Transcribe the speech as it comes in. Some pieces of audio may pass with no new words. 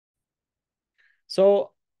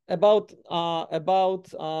So about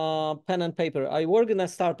pen and paper, I work in a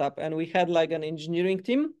startup, and we had like an engineering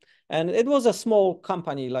team, and it was a small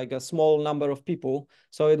company, like a small number of people.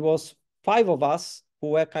 So it was 5 of us who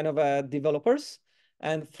were kind of developers,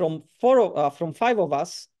 and from from 5 of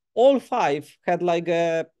us, all 5 had like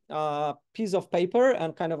a piece of paper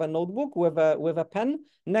and kind of a notebook with a pen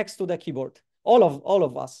next to the keyboard. All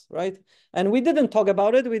of us, right? And we didn't talk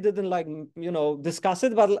about it. We didn't like, discuss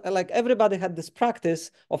it, but like everybody had this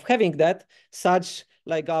practice of having that. Such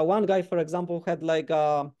like one guy, for example, had like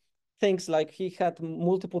things like he had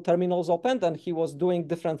multiple terminals opened and he was doing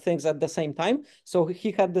different things at the same time. So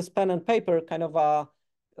he had this pen and paper kind of a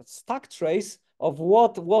stack trace of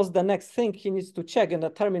what was the next thing he needs to check in the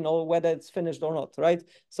terminal, whether it's finished or not, right?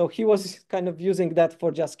 So he was kind of using that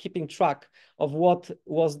for just keeping track of what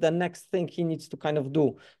was the next thing he needs to kind of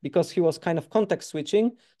do, because he was kind of context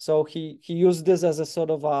switching. So he used this as a sort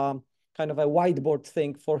of a kind of a whiteboard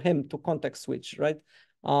thing for him to context switch, right?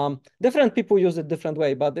 Different people use it different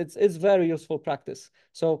way, but it's very useful practice.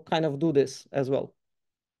 So kind of do this as well.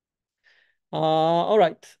 All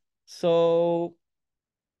right. So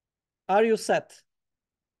are you set?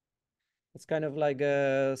 It's kind of like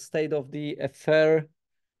a state of the affair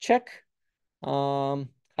check. How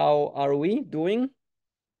are we doing?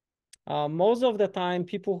 Most of the time,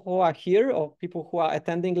 people who are here or people who are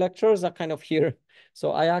attending lectures are kind of here.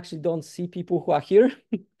 So I actually don't see people who are here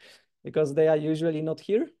because they are usually not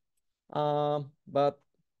here. But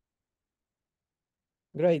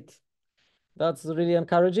great. That's really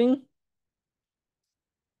encouraging.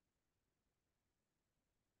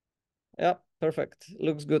 Yeah, perfect.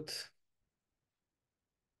 Looks good.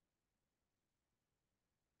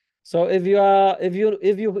 So if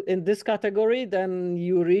you in this category, then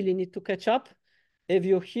you really need to catch up. If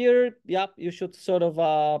you're here, yeah, you should sort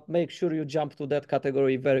of make sure you jump to that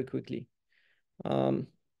category very quickly. Um,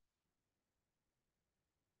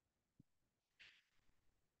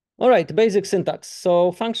 all right, basic syntax.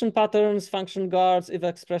 So function patterns, function guards, if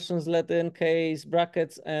expressions let in, case,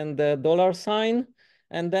 brackets, and the dollar sign,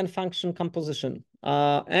 and then function composition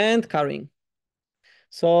and carrying.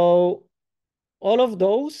 So all of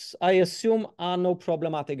those, I assume, are no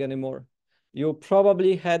problematic anymore. You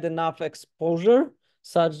probably had enough exposure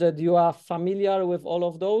such that you are familiar with all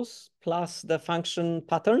of those, plus the function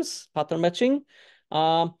patterns, pattern matching.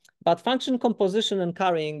 But function composition and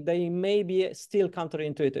carrying, they may be still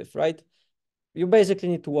counterintuitive, right? You basically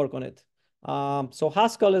need to work on it. So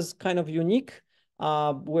Haskell is kind of unique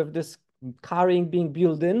with this carrying being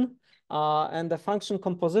built in. And the function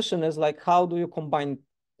composition is like, how do you combine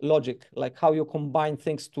logic, like how you combine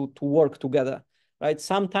things to work together, right?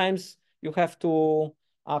 Sometimes you have to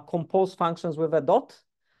compose functions with a dot.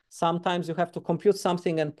 Sometimes you have to compute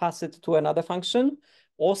something and pass it to another function.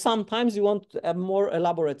 Or sometimes you want a more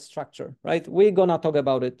elaborate structure, right? We're gonna talk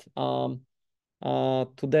about it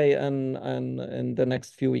today and in the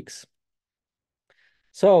next few weeks.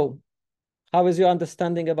 So how is your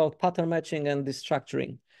understanding about pattern matching and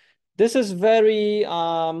destructuring? This is very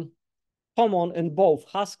common in both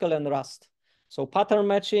Haskell and Rust. So pattern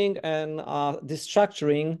matching and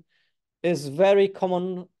destructuring is very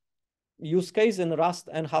common use case in Rust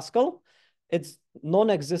and Haskell. It's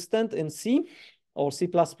non-existent in C or C++.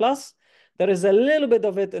 There is a little bit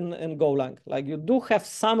of it in Golang. Like you do have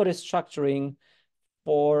some restructuring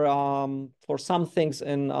for some things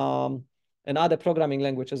in other programming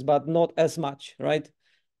languages, but not as much, right?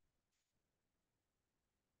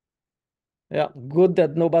 Yeah, good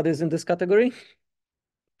that nobody's in this category.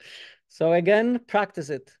 So again, practice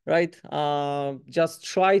it, right? Just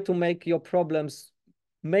try to make your problems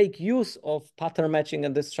make use of pattern matching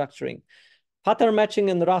and destructuring. Pattern matching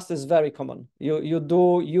in Rust is very common. You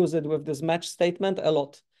do use it with this match statement a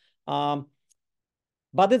lot,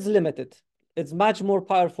 but it's limited. It's much more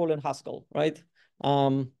powerful in Haskell, right?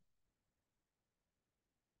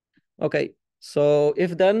 Okay, so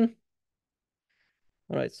if then,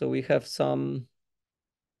 all right, so we have some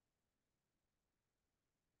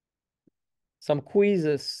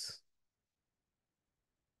quizzes.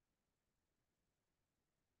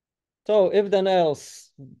 So if then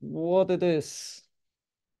else, what it is?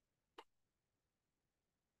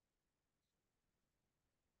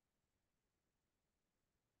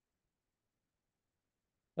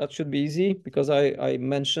 That should be easy because I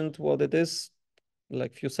mentioned what it is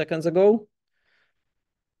like a few seconds ago.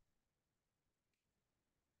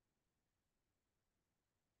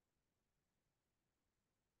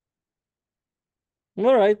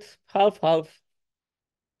 All right, half, half.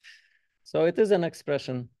 So it is an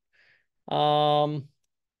expression. Um,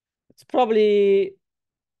 it's probably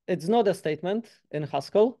it's not a statement in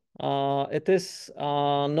Haskell. It is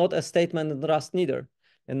not a statement in Rust neither.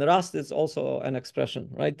 In Rust, it's also an expression,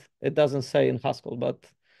 right? It doesn't say in Haskell, but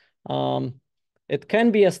um, it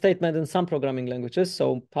can be a statement in some programming languages.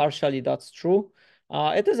 So partially that's true.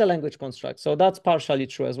 It is a language construct, so that's partially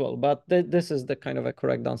true as well. But this is the kind of a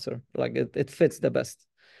correct answer. Like it fits the best.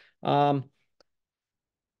 Um,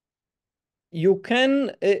 you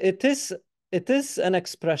can it is an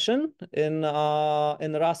expression in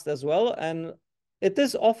Rust as well, and it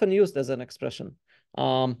is often used as an expression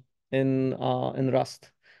um in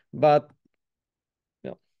Rust. But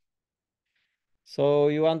yeah, so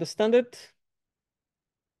you understand it?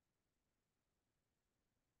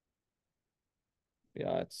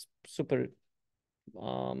 Yeah, it's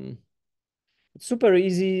um super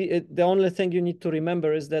easy. The only thing you need to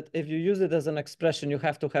remember is that if you use it as an expression, you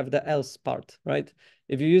have to have the else part, right?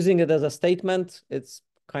 If you're using it as a statement, it's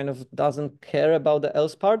kind of doesn't care about the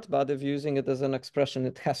else part, but if you're using it as an expression,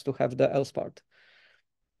 it has to have the else part.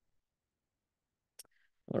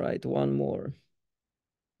 All right, one more.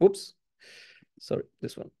 Whoops, sorry,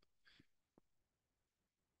 this one.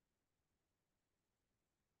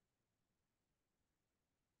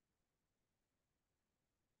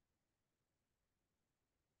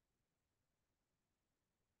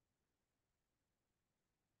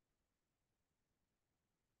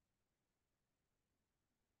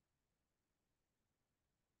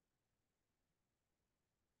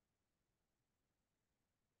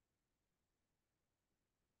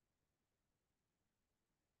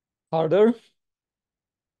 Harder,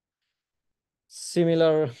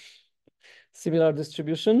 similar, similar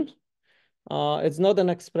distribution. It's not an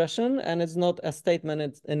expression and it's not a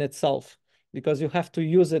statement in itself because you have to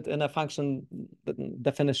use it in a function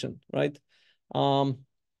definition, right? Um,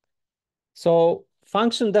 so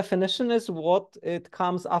function definition is what it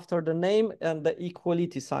comes after the name and the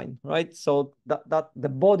equality sign, right? So that the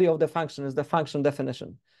body of the function is the function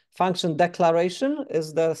definition. Function declaration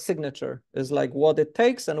is the signature, is like what it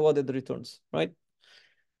takes and what it returns, right?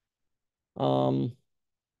 Um,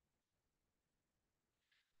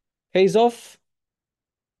 case of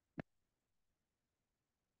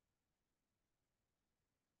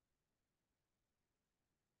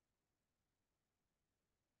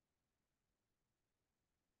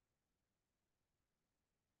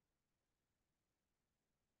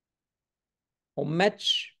or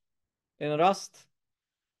match in Rust.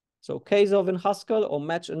 So case of in Haskell or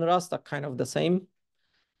match in Rust are kind of the same.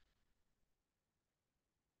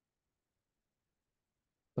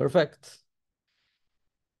 Perfect.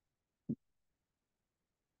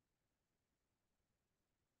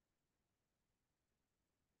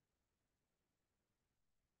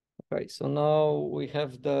 Okay, so now we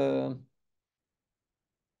have the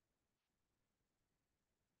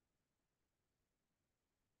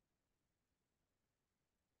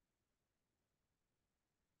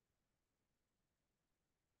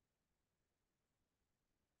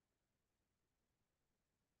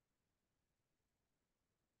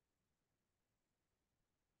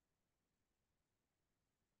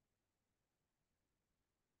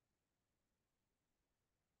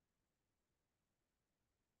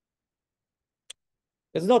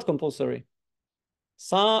it's not compulsory.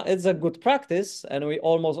 So it's a good practice and we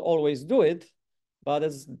almost always do it, but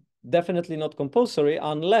it's definitely not compulsory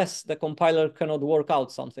unless the compiler cannot work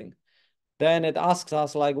out something. Then it asks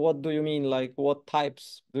us like, what do you mean? Like what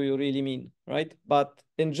types do you really mean, right? But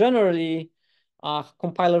in generally,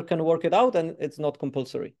 compiler can work it out and it's not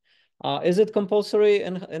compulsory. Is it compulsory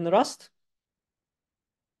in Rust?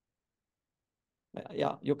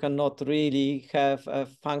 Yeah, you cannot really have a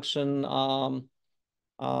function um,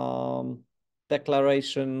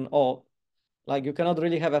 declaration, or like you cannot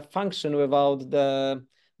really have a function without the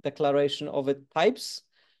declaration of its types.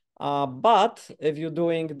 But if you're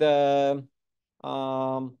doing the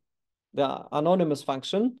anonymous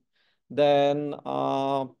function, then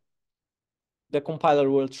the compiler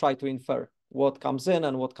will try to infer what comes in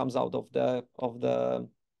and what comes out of the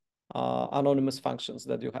anonymous functions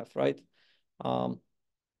that you have, right? Um,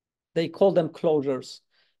 they call them closures.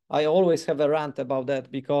 I always have a rant about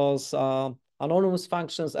that because anonymous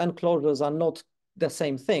functions and closures are not the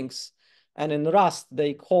same things. And in Rust,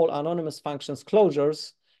 they call anonymous functions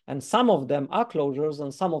closures, and some of them are closures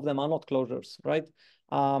and some of them are not closures, right?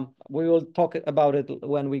 We will talk about it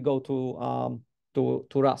when we go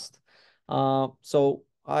to Rust. So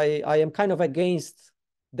I am kind of against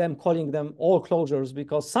them calling them all closures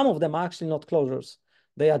because some of them are actually not closures.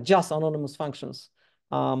 They are just anonymous functions.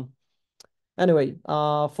 Anyway,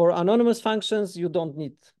 for anonymous functions, you don't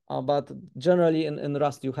need, but generally in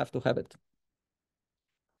Rust, you have to have it.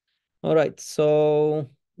 All right, so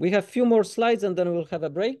we have a few more slides and then we'll have a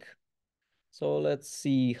break. So let's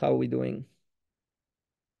see how we're doing.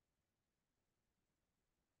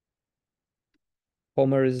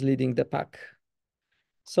 Homer is leading the pack.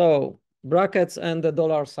 So brackets and the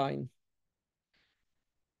dollar sign.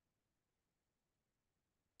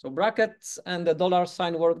 So brackets and the dollar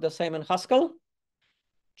sign work the same in Haskell.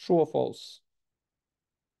 True or false?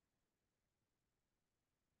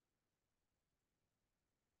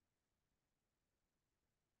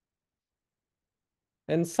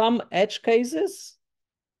 In some edge cases,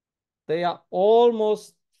 they are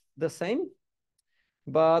almost the same,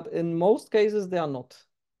 but in most cases, they are not.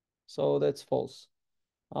 So that's false.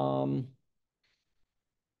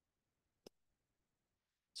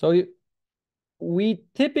 So we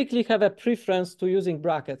typically have a preference to using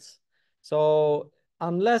brackets. So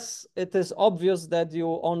unless it is obvious that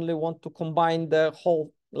you only want to combine the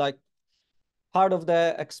whole, like part of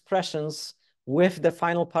the expressions with the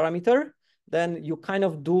final parameter, then you kind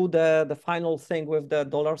of do the final thing with the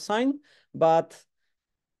dollar sign. But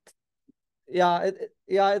yeah,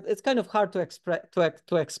 it's kind of hard to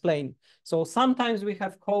explain. So sometimes we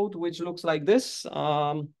have code which looks like this.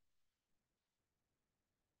 So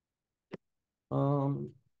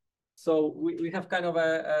we have kind of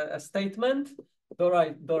a statement,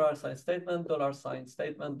 dollar sign, statement, dollar sign,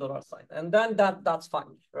 statement, dollar sign. And then that's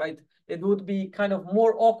fine, right? It would be kind of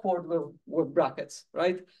more awkward with brackets,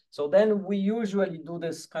 right? So then we usually do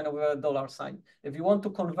this kind of a dollar sign. If you want to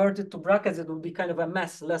convert it to brackets, it would be kind of a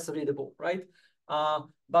mess, less readable, right?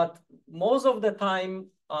 But most of the time,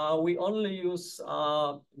 we only use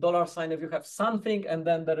dollar sign if you have something, and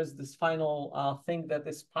then there is this final thing that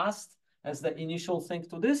is passed as the initial thing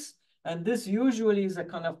to this. And this usually is a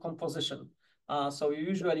kind of composition. So you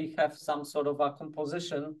usually have some sort of a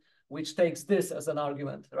composition which takes this as an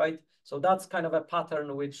argument, right? So that's kind of a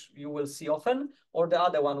pattern which you will see often, or the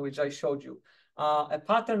other one which I showed you. A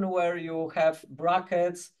pattern where you have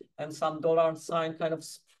brackets and some dollar sign kind of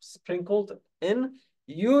sprinkled in,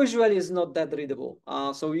 usually is not that readable.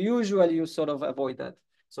 So usually you sort of avoid that.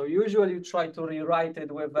 So usually you try to rewrite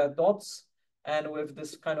it with dots and with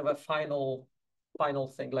this kind of a final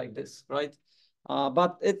thing like this, right?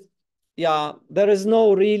 But there is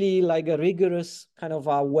no really like a rigorous kind of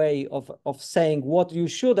a way of saying what you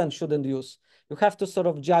should and shouldn't use. You have to sort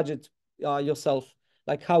of judge it yourself,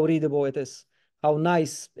 like how readable it is, how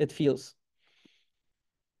nice it feels.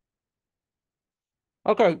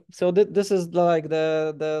 Okay, so this is like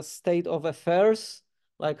the state of affairs,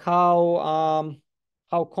 like how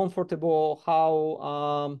comfortable,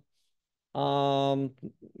 how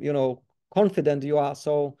you know, confident you are.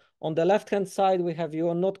 So on the left-hand side, we have you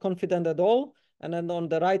are not confident at all. And then on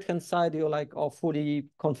the right-hand side, you're like, oh, fully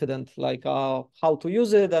confident, like how to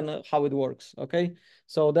use it and how it works, okay?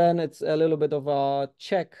 So then it's a little bit of a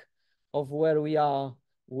check of where we are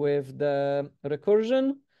with the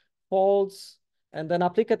recursion, false, and then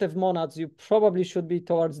applicative monads, you probably should be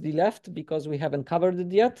towards the left because we haven't covered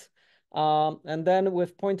it yet. And then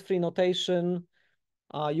with point-free notation,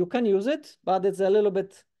 you can use it, but it's a little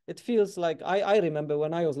bit, it feels like, I remember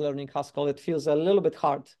when I was learning Haskell, it feels a little bit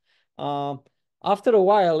hard. After a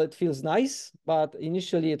while, it feels nice, but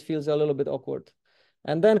initially it feels a little bit awkward.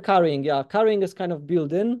 And then carrying, carrying is kind of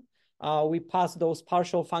built in. We pass those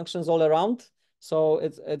partial functions all around. So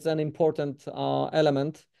it's an important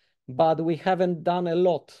element, but we haven't done a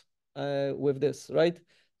lot with this, right?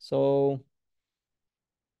 So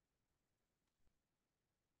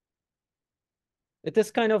it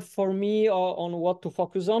is kind of for me on what to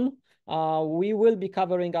focus on. We will be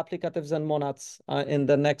covering applicatives and monads in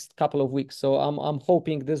the next couple of weeks. So I'm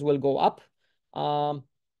hoping this will go up. I'm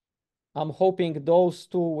hoping those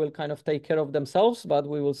two will kind of take care of themselves, but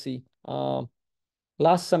we will see.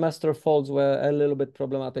 Last semester folds were a little bit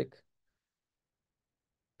problematic.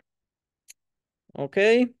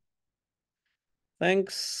 Okay.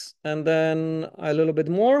 Thanks. And then a little bit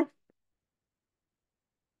more.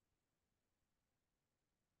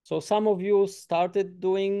 So some of you started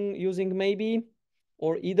using maybe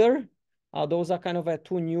or either. Those are kind of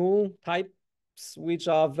two new types which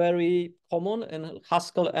are very common in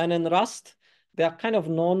Haskell and in Rust. They are kind of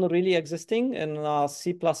non-really existing in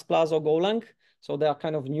C++ or Golang. So they are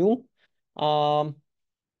kind of new.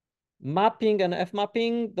 Mapping and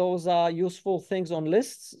F-mapping, those are useful things on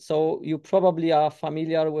lists. So you probably are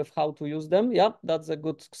familiar with how to use them. Yeah, that's a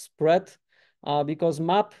good spread because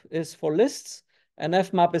map is for lists and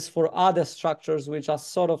F-map is for other structures which are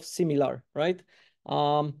sort of similar, right?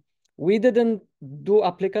 We didn't do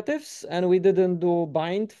applicatives and we didn't do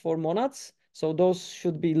bind for monads. So those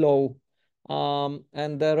should be low.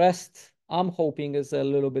 And the rest, I'm hoping, is a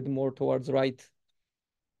little bit more towards right.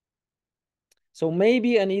 So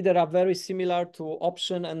maybe and either are very similar to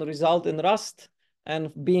option and result in Rust,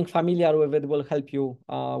 and being familiar with it will help you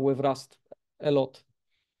with Rust a lot.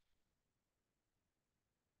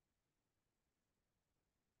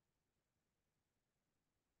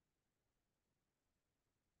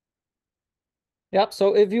 Yeah,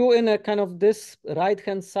 so if you're in a kind of this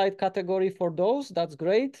right-hand side category for those, that's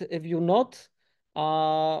great. If you're not,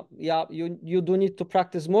 yeah, you do need to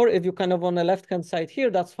practice more. If you're kind of on the left-hand side here,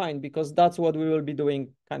 that's fine, because that's what we will be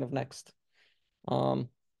doing kind of next. Um,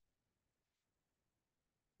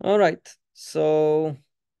 all right, so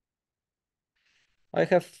I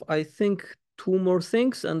have, I think, two more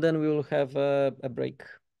things, and then we will have a break.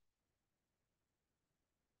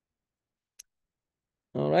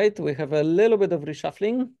 All right, we have a little bit of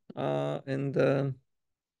reshuffling, and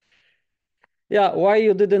yeah, why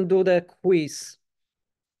you didn't do the quiz?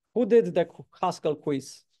 Who did the Haskell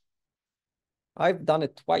quiz? I've done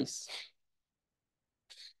it twice.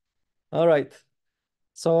 All right.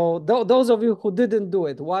 So those of you who didn't do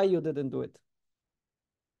it, why you didn't do it?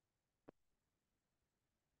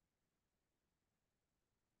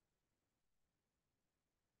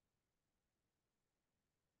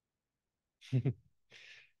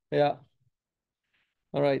 Yeah.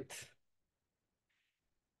 All right.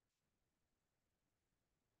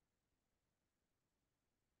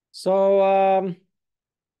 So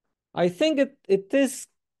I think it is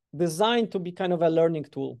designed to be kind of a learning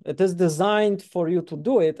tool. It is designed for you to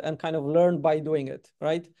do it and kind of learn by doing it,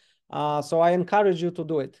 right? So I encourage you to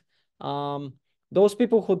do it. Um, those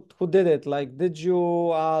people who did it, like, did you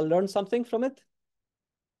learn something from it?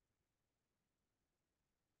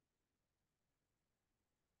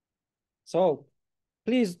 So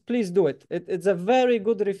please do it. It's a very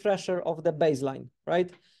good refresher of the baseline, right?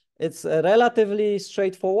 It's relatively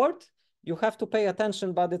straightforward. You have to pay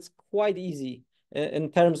attention, but it's quite easy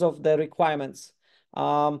in terms of the requirements.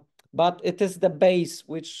 But it is the base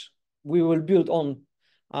which we will build on.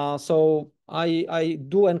 So I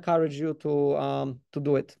do encourage you to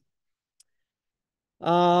do it.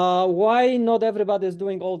 Why not everybody is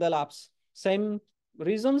doing all the labs? Same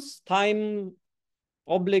reasons, time,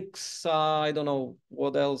 obliques, I don't know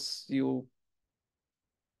what else you.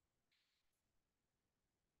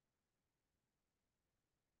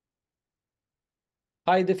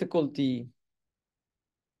 High difficulty.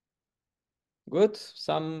 Good.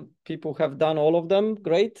 Some people have done all of them.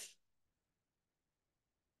 Great.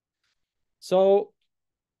 So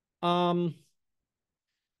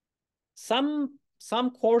some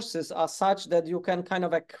courses are such that you can kind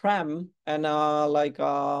of cram and like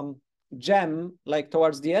jam like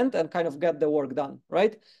towards the end and kind of get the work done,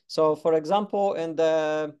 right? So for example, in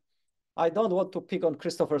the I don't want to pick on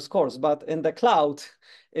Christopher's course, but in the cloud,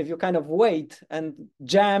 if you kind of wait and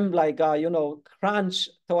jam, like, crunch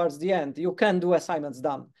towards the end, you can do assignments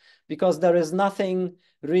done, because there is nothing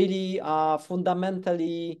really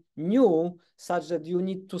fundamentally new such that you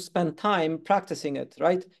need to spend time practicing it,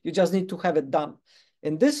 right? You just need to have it done.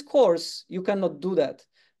 In this course, you cannot do that,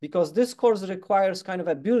 because this course requires kind of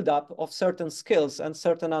a build-up of certain skills and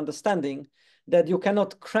certain understanding that you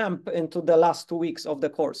cannot cramp into the last 2 weeks of the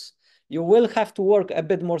course. You will have to work a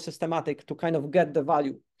bit more systematic to kind of get the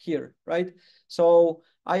value here, right? So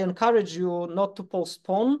I encourage you not to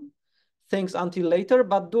postpone things until later,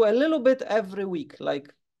 but do a little bit every week.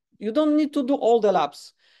 Like, you don't need to do all the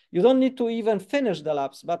labs. You don't need to even finish the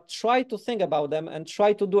labs, but try to think about them and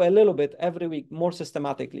try to do a little bit every week more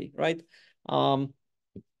systematically, right? Um,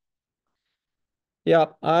 yeah,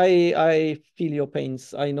 I feel your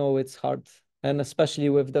pains. I know it's hard, and especially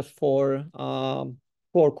with the four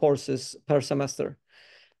courses per semester.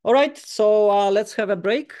 All right, so let's have a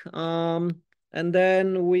break, and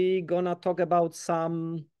then we gonna talk about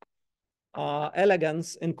some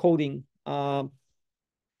elegance in coding.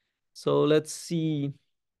 So let's see,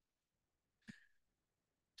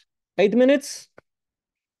 8 minutes.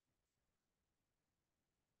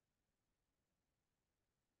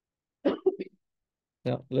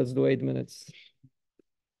 Yeah, let's do 8 minutes.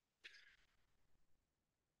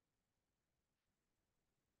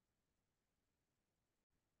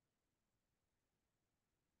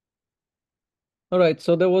 All right,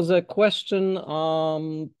 so there was a question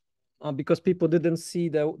because people didn't see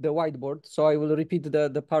the whiteboard, so I will repeat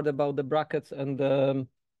the part about the brackets and the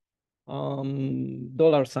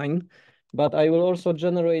dollar sign, but I will also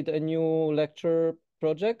generate a new lecture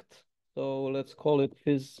project. So let's call it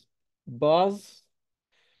his buzz.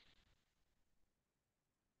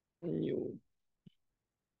 New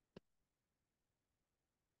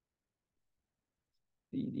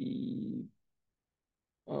CD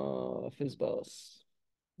Fizz buzz.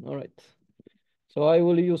 All right. So I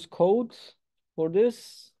will use codes. for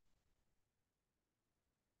this.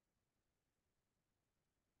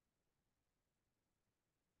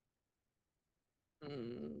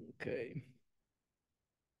 Okay.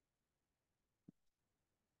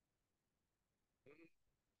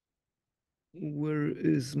 Where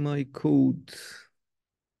is my code?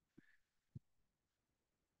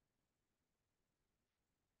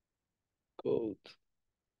 Code.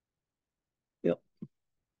 Yeah.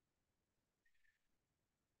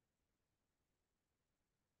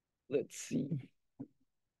 Let's see.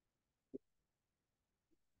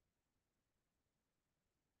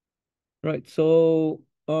 Right. So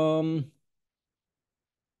I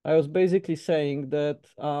was basically saying that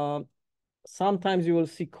sometimes you will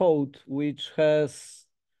see code which has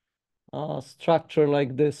a structure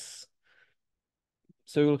like this.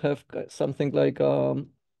 So you'll have something like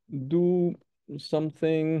do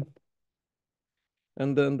something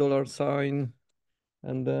and then dollar sign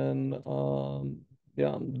and then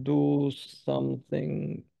yeah, do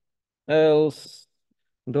something else,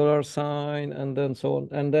 dollar sign, and then so on.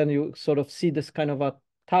 And then you sort of see this kind of a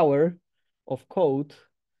tower of code,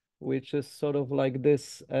 which is sort of like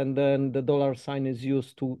this. And then the dollar sign is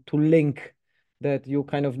used to link that you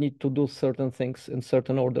kind of need to do certain things in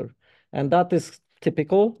certain order. And that is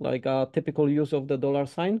typical, like a typical use of the dollar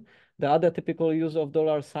sign. The other typical use of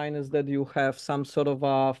dollar sign is that you have some sort of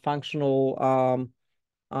a functional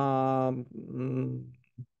mm,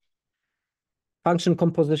 function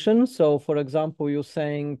composition. So for example, you're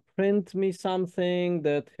saying print me something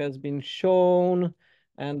that has been shown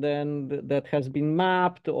and then that has been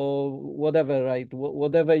mapped or whatever, right?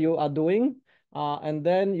 Whatever you are doing. And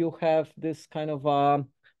then you have this kind of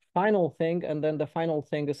final thing, and then the final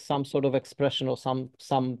thing is some sort of expression or some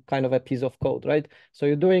kind of a piece of code, right? So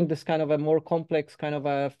you're doing this kind of a more complex kind of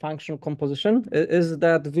a function composition. Is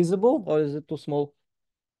that visible or is it too small?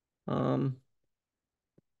 I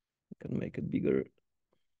can make it bigger.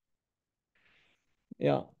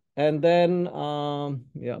 Yeah. And then,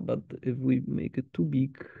 yeah, but if we make it too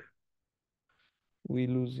big, we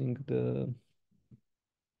losing the,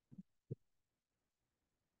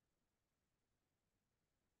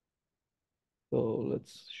 so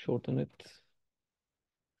let's shorten it.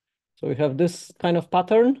 So we have this kind of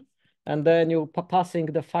pattern, and then you passing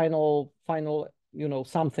the final,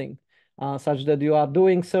 something, such that you are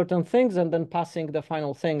doing certain things and then passing the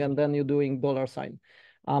final thing, and then you're doing dollar sign.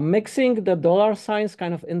 Mixing the dollar signs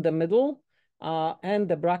kind of in the middle and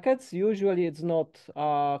the brackets, usually it's not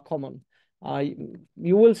common.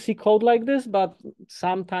 You will see code like this, but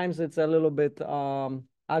sometimes it's a little bit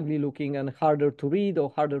ugly looking and harder to read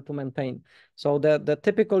or harder to maintain. So the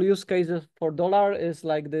typical use cases for dollar is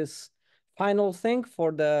like this final thing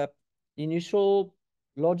for the initial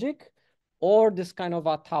logic, or this kind of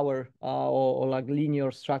a tower or like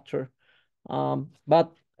linear structure.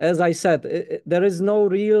 But as I said, there is no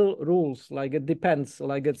real rules. Like it depends.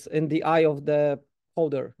 Like it's in the eye of the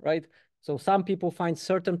coder, right? So some people find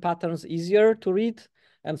certain patterns easier to read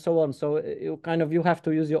and so on. So you have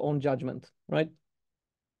to use your own judgment, right?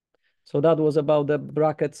 So that was about the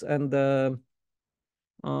brackets and the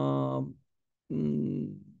um,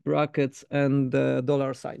 brackets and the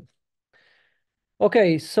dollar sign.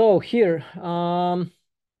 Okay, so here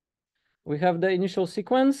we have the initial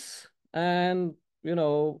sequence, and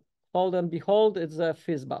hold and behold, it's a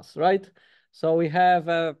fizzbus, right? So we have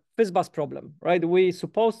a fizzbus problem, right? We're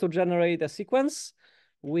supposed to generate a sequence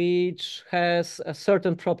which has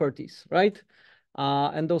certain properties, right?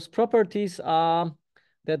 And those properties are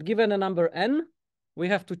that given a number n, we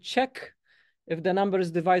have to check if the number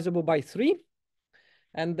is divisible by 3.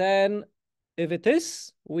 And then if it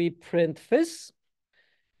is, we print fizz.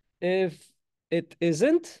 If it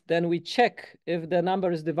isn't, then we check if the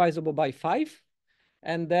number is divisible by 5.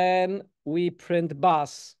 And then we print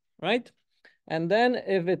bus, right? And then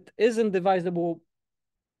if it isn't divisible,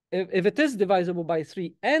 if it is divisible by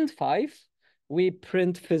 3 and 5, we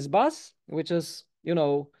print fizz bus, which is,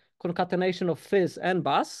 concatenation of fizz and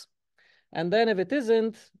bus. And then if it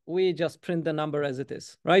isn't, we just print the number as it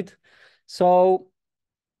is, right? So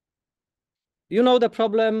the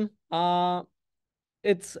problem.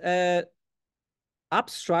 It's a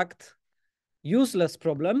abstract, useless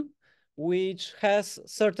problem which has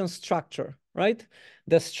certain structure, right?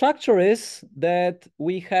 The structure is that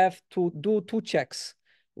we have to do 2 checks.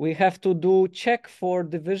 We have to do check for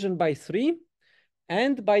division by 3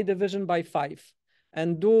 and by division by 5,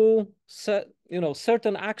 and do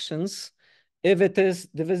certain actions if it is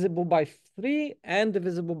divisible by 3 and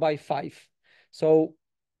divisible by 5. So,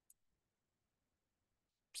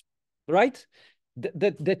 right?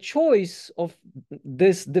 the choice of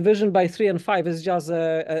this division by 3 and 5 is just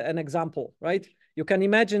an example, right? You can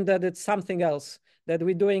imagine that it's something else, that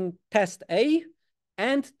we're doing test A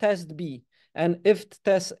and test B. And if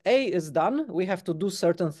test A is done, we have to do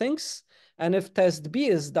certain things. And if test B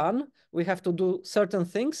is done, we have to do certain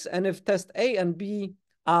things. And if test A and B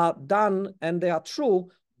are done and they are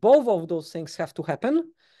true, both of those things have to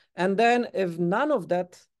happen. And then if none of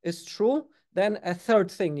that is true, then a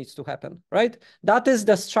third thing needs to happen, right? That is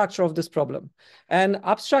the structure of this problem. And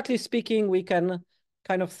abstractly speaking, we can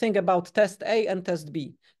kind of think about test A and test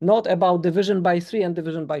B, not about division by 3 and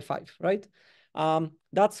division by 5, right?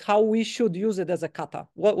 That's how we should use it as a kata.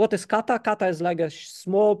 What is kata? Kata is like a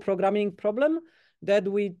small programming problem that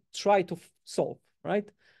we try to solve, right?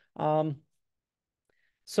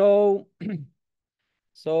 So,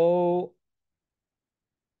 so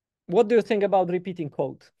what do you think about repeating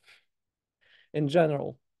code in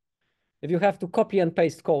general? If you have to copy and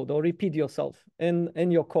paste code or repeat yourself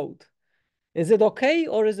in your code, is it okay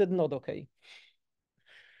or is it not okay?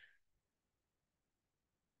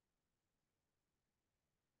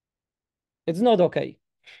 It's not okay.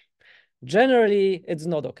 Generally, it's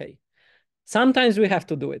not okay. Sometimes we have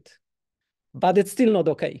to do it, but it's still not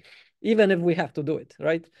okay. Even if we have to do it,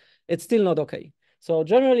 right? It's still not okay. So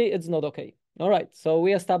generally, it's not okay. All right, so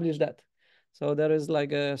we established that. So there is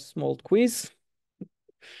like a small quiz.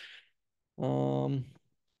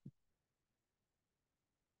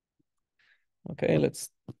 Okay, let's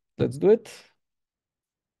do it.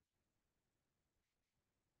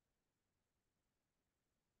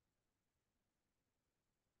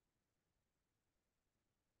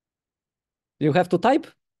 You have to type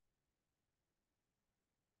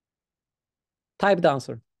the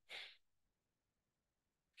answer.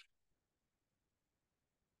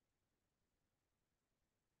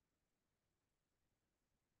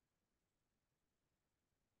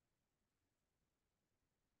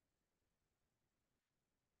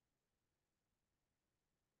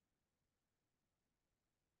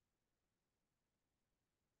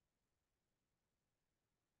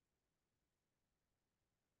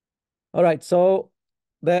 All right, so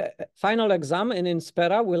the final exam in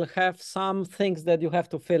Inspera will have some things that you have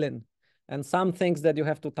to fill in and some things that you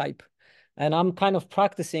have to type. And I'm kind of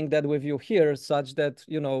practicing that with you here such that,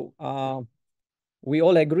 you know, we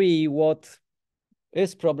all agree what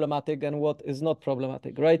is problematic and what is not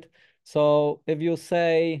problematic, right? So if you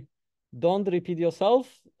say, don't repeat yourself,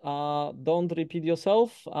 with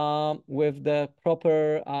the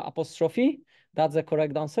proper apostrophe, that's the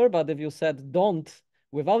correct answer. But if you said don't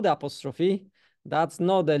without the apostrophe, that's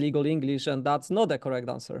not the legal English and that's not the correct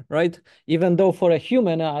answer, right? Even though for a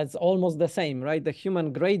human, it's almost the same, right? The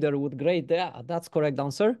human grader would grade, yeah, that's correct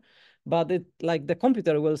answer. But it like the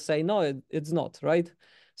computer will say, no, it's not, right?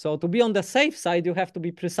 So to be on the safe side, you have to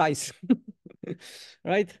be precise,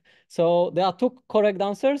 right? So there are two correct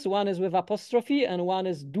answers. One is with apostrophe and one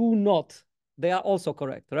is do not. They are also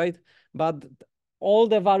correct, right? But all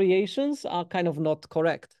the variations are kind of not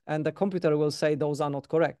correct. And the computer will say those are not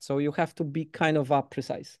correct. So you have to be kind of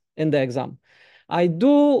precise in the exam. I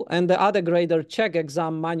do, and the other grader check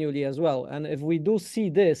exam manually as well. And if we do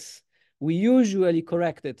see this, we usually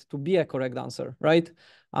correct it to be a correct answer, right?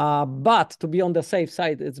 But to be on the safe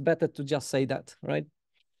side, it's better to just say that, right?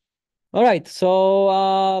 All right,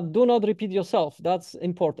 so do not repeat yourself. That's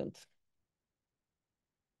important.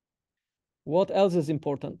 What else is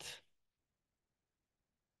important?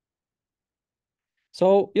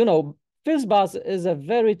 So, you know, FizzBuzz is a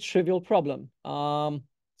very trivial problem.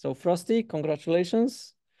 So Frosty,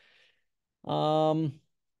 congratulations. But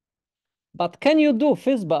can you do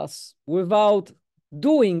FizzBuzz without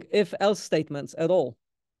doing if-else statements at all?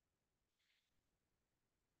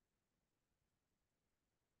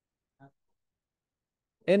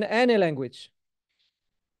 In any language.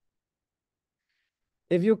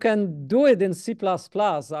 If you can do it in C++,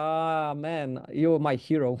 man, you're my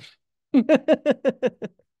hero.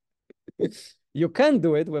 You can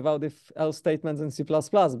do it without if-else statements in C++,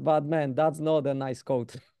 but man, that's not a nice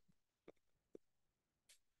code.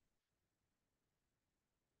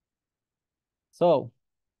 So,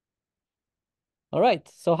 all right.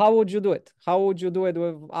 So how would you do it? How would you do it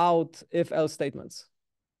without if-else statements?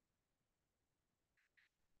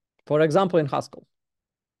 For example, in Haskell.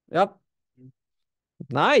 Yep.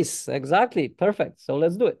 Nice. Exactly. Perfect. So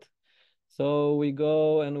let's do it. So we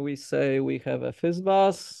go and we say we have a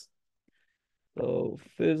fizzbus. So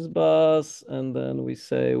fizzbus, and then we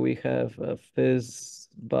say we have a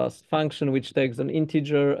fizzbus function which takes an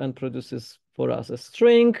integer and produces for us a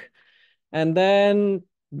string. And then,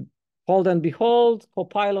 hold and behold,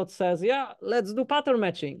 Copilot says, yeah, let's do pattern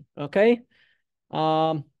matching, okay?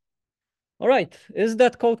 All right, is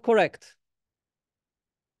that code correct?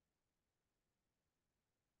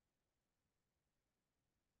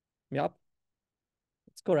 Yep,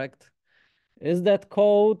 it's correct. Is that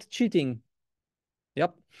code cheating?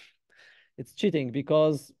 Yep, it's cheating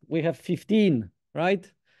because we have 15, right?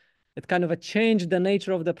 It kind of changed the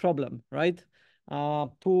nature of the problem, right?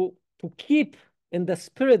 To keep in the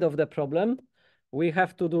spirit of the problem, we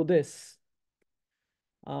have to do this.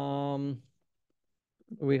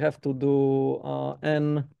 We have to do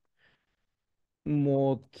n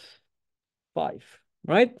mod 5,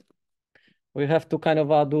 right? We have to kind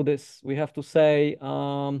of do this. We have to say,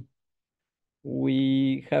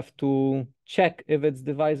 we have to check if it's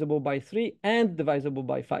divisible by 3 and divisible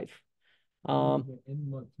by 5. N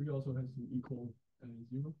mod 3 also has to equal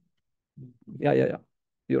 0. Yeah.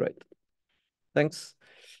 You're right. Thanks.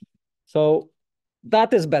 So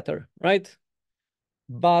that is better, right?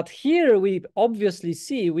 But here we obviously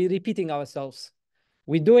see we're repeating ourselves.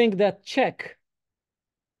 We're doing that check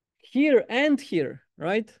here and here,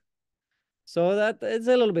 right? So that it's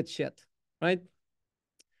a little bit shit, right?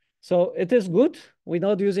 So it is good. We're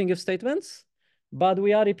not using if statements, but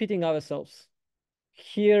we are repeating ourselves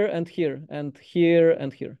here and here and here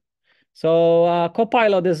and here. So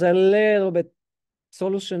Copilot is a little bit,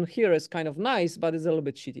 solution here is kind of nice, but it's a little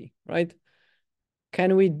bit shitty, right?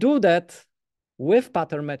 Can we do that with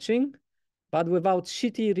pattern matching, but without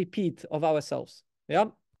shitty repeat of ourselves? Yeah.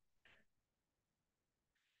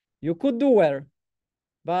 You could do where,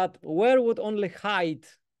 but where would only hide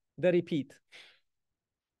the repeat.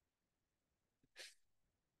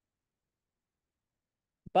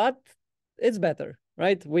 But it's better,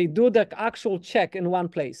 right? We do the actual check in one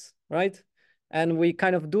place, right? And we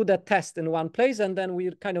kind of do the test in one place, and then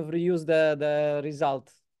we kind of reuse the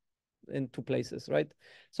result in 2 places, right?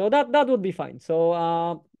 So that would be fine.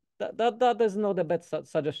 So that is not a bad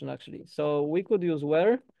suggestion, actually. So we could use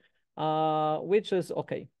where, which is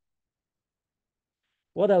okay.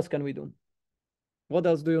 What else can we do? What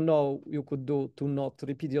else do you know you could do to not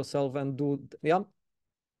repeat yourself and do, yeah?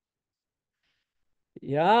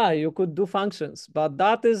 Yeah, you could do functions, but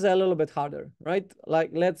that is a little bit harder, right?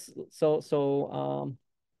 Like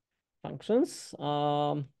functions,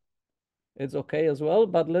 it's okay as well,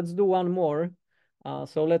 but let's do one more.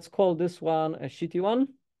 So let's call this one a shitty one.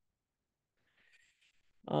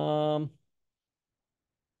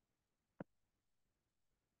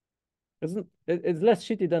 It's less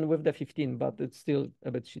shitty than with the 15, but it's still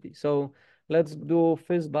a bit shitty. So let's do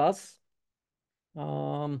fizzbuzz,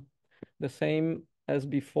 the same as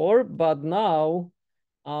before, but now,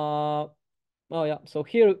 oh yeah, so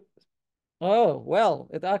here, oh, well,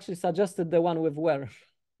 it actually suggested the one with where,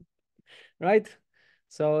 right?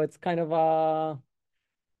 So it's kind of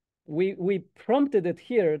we prompted it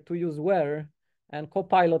here to use where, and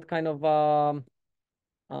Copilot kind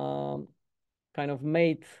of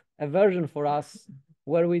made a version for us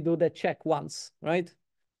where we do the check once, right?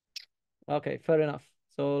 Okay, fair enough.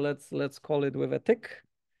 So let's call it with a tick.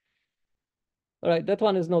 All right, that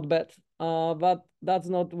one is not bad, but that's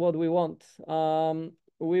not what we want.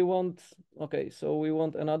 We want, okay, so we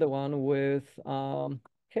want another one with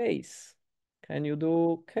case. Can you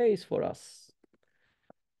do case for us?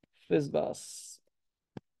 Fizzbuzz.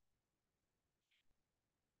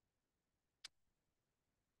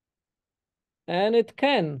 And it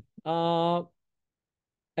can. And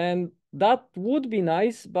that would be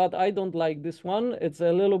nice, but I don't like this one. It's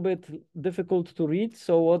a little bit difficult to read.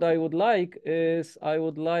 So what I would like is I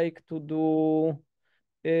would like to do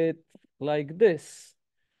it like this.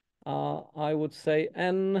 I would say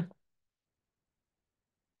n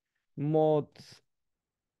mod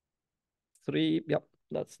 3. Yep,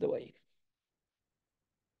 that's the way.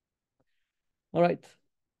 All right.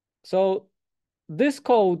 So this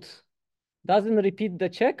code doesn't repeat the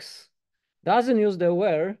checks, doesn't use the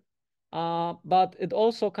where, but it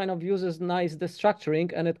also kind of uses nice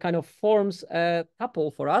destructuring, and it kind of forms a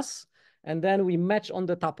tuple for us. And then we match on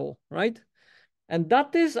the tuple, right? And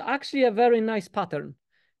that is actually a very nice pattern.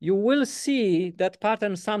 You will see that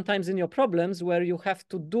pattern sometimes in your problems where you have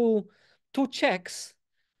to do 2 checks,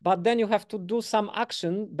 but then you have to do some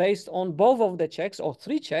action based on both of the checks or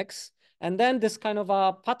 3 checks. And then this kind of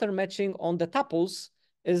a pattern matching on the tuples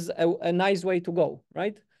is a nice way to go,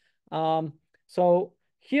 right? So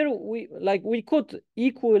here we could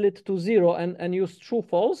equal it to 0 and use true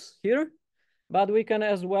false here, but we can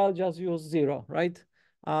as well just use 0, right?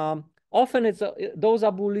 Often those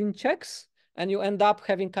are Boolean checks, and you end up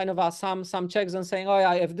having kind of some checks and saying, oh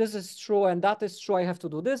yeah, if this is true and that is true, I have to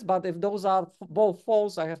do this. But if those are both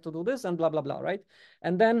false, I have to do this, and blah, blah, blah, right?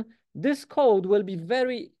 And then this code will be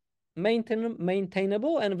very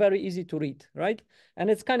maintainable and very easy to read, right? And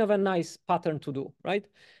it's kind of a nice pattern to do, right?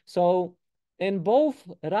 So in both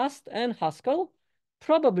Rust and Haskell,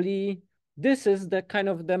 probably this is the kind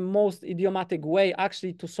of the most idiomatic way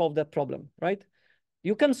actually to solve that problem, right?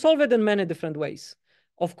 You can solve it in many different ways,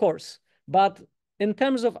 of course, but in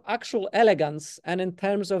terms of actual elegance and in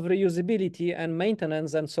terms of reusability and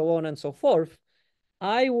maintenance and so on and so forth,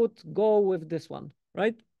 I would go with this one,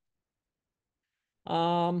 right?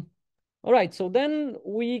 All right, so then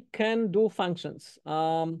we can do functions.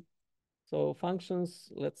 So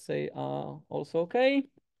functions, let's say, are also okay.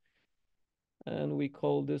 And we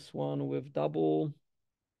call this one with double.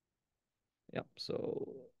 Yeah, so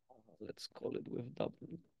let's call it with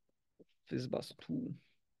double fizzbus2.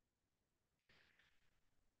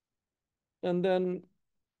 And then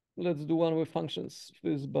let's do one with functions,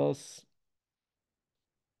 fizzbus.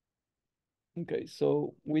 Okay,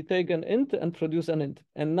 so we take an int and produce an int.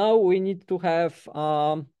 And now we need to have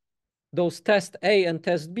those test A and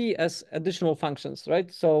test B as additional functions,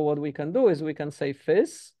 right? So what we can do is we can say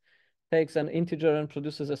fizz takes an integer and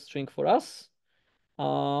produces a string for us.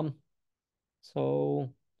 So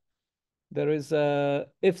there is a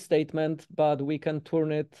if statement, but we can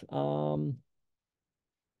turn it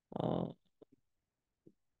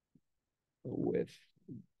with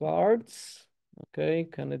guards. Okay,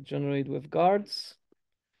 can it generate with guards?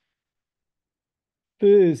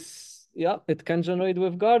 This, yeah, it can generate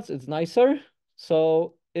with guards. It's nicer.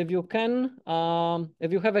 So if you can,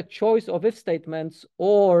 if you have a choice of if statements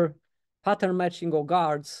or pattern matching or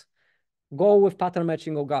guards, go with pattern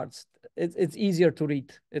matching or guards. It's easier to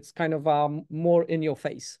read. It's kind of more in your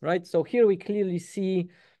face, right? So here we clearly see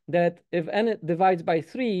that if n divides by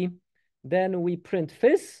 3, then we print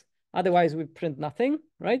fizz. Otherwise, we print nothing,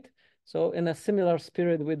 right? So in a similar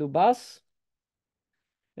spirit, we do bus.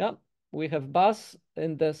 Yeah, we have bus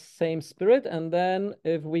in the same spirit. And then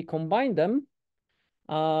if we combine them,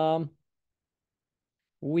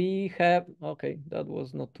 we have, okay, that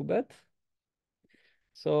was not too bad.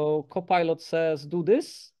 So Copilot says, do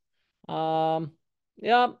this.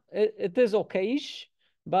 Yeah, it is okay-ish,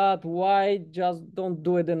 but why just don't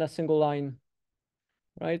do it in a single line,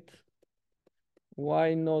 right?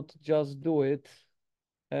 Why not just do it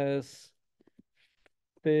as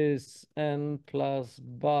this n plus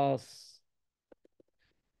bus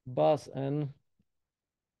n,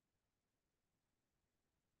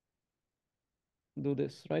 do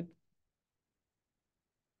this, right?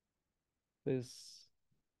 This,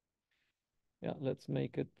 yeah, let's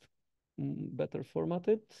make it better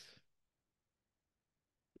formatted.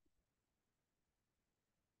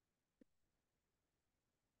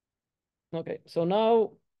 Okay, so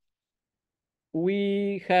now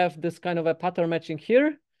we have this kind of a pattern matching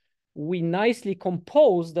here. We nicely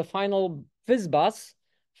compose the final fizz bus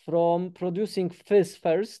from producing fizz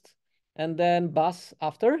first and then bus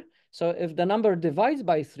after. So if the number divides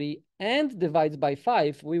by 3 and divides by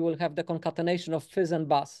 5, we will have the concatenation of fizz and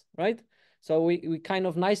bus, right? So we kind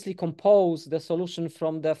of nicely compose the solution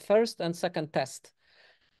from the first and second test.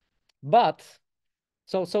 But,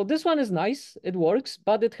 so this one is nice, it works,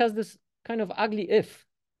 but it has this kind of ugly if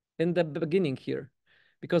in the beginning here,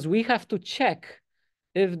 because we have to check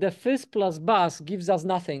if the fizz plus bus gives us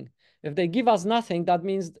nothing. If they give us nothing, that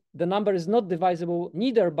means the number is not divisible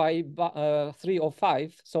neither by 3 or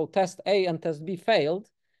 5. So test A and test B failed,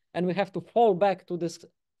 and we have to fall back to this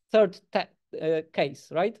third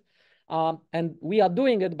case, right? And we are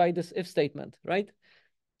doing it by this if statement, right?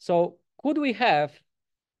 So could we have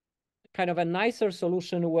kind of a nicer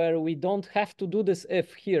solution where we don't have to do this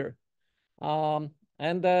if here?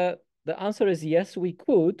 And the answer is yes, we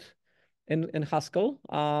could in Haskell.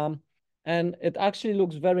 And it actually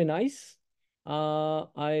looks very nice.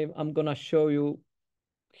 I'm gonna show you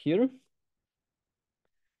here.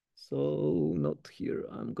 So not here,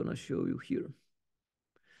 I'm gonna show you here.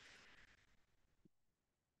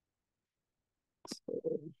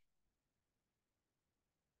 So,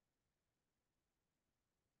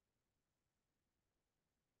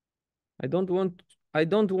 I don't want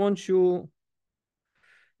you,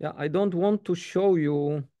 yeah, I don't want to show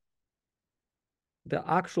you the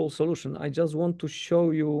actual solution. I just want to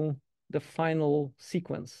show you the final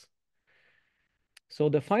sequence. So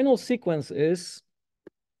the final sequence is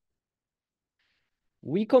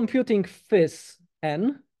we computing fizz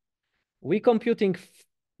n, we computing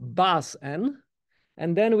bus n,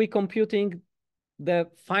 and then we computing the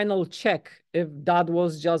final check if that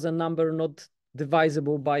was just a number not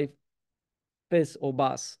divisible by fizz or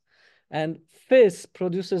bus. And fizz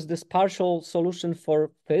produces this partial solution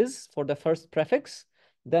for fizz for the first prefix.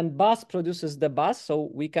 Then bus produces the bus. So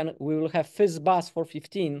we will have fizz bus for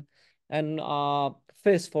 15 and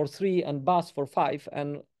fizz for 3 and buzz for 5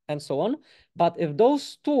 and so on. But if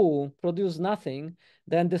those two produce nothing,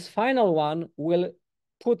 then this final one will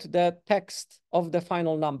put the text of the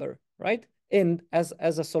final number, right, in as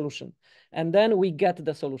a solution. And then we get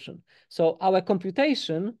the solution. So our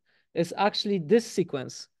computation is actually this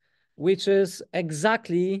sequence, which is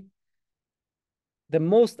exactly the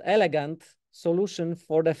most elegant solution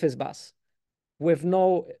for the fizzbuzz with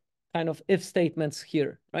no kind of if statements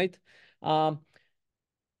here, right?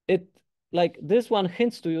 It like this one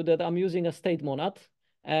hints to you that I'm using a state monad,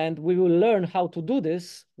 and we will learn how to do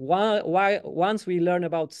this once we learn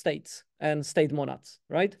about states and state monads,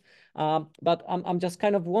 right? But I'm just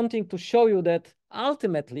kind of wanting to show you that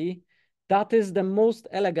ultimately that is the most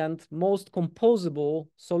elegant, most composable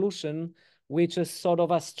solution, which is sort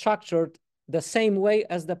of a structured the same way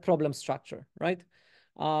as the problem structure, right?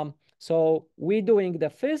 So we doing the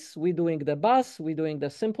fizz, we doing the buzz, we doing the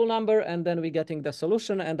simple number, and then we getting the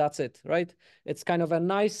solution, and that's it, right? It's kind of a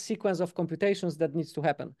nice sequence of computations that needs to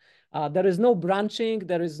happen. There is no branching,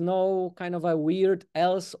 there is no kind of a weird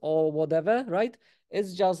else or whatever, right?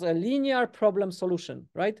 It's just a linear problem solution,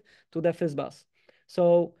 right, to the fizz buzz.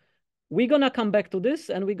 So we're gonna come back to this,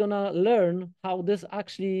 and we're gonna learn how this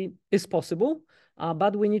actually is possible.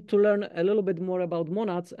 But we need to learn a little bit more about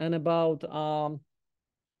monads and about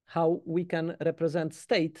how we can represent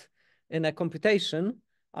state in a computation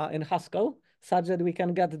in Haskell such that we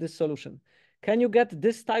can get this solution. Can you get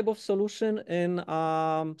this type of solution in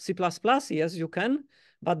C++? Yes, you can.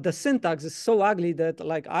 But the syntax is so ugly that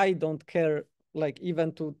like I don't care like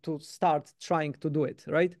even to start trying to do it,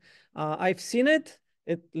 right? I've seen it.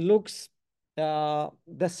 It looks the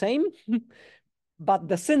same, but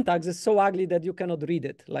the syntax is so ugly that you cannot read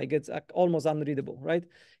it. Like it's almost unreadable, right?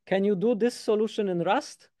 Can you do this solution in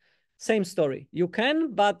Rust? Same story. You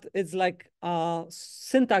can, but it's like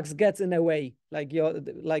syntax gets in a way. Like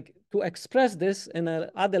like to express this in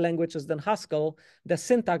other languages than Haskell, the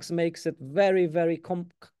syntax makes it very, very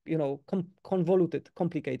convoluted,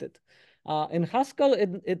 complicated. In Haskell,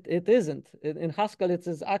 it isn't. In Haskell, it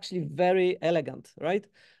is actually very elegant, right?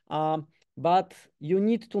 But you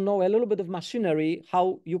need to know a little bit of machinery,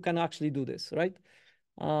 how you can actually do this, right?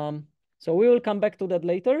 So we will come back to that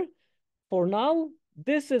later. For now,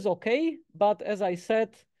 this is okay, but as I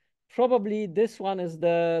said, probably this one is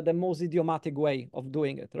the most idiomatic way of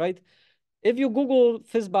doing it, right? If you Google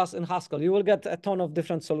fizzbuzz in Haskell, you will get a ton of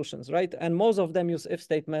different solutions, right? And most of them use if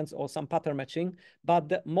statements or some pattern matching,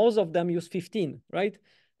 but most of them use 15, right?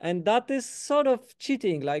 And that is sort of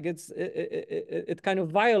cheating. Like it kind of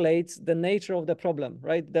violates the nature of the problem,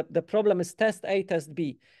 right? The problem is test A, test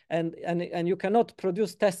B, and you cannot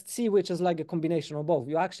produce test C, which is like a combination of both.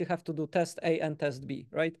 You actually have to do test A and test B,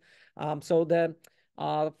 right? So the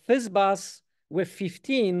fizzbuzz with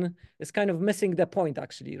 15 is kind of missing the point,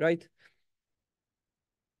 actually, right?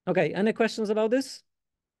 Okay, any questions about this?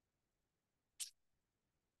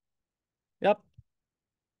 Yep.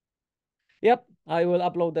 Yep, I will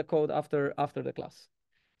upload the code after the class.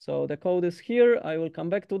 So the code is here. I will come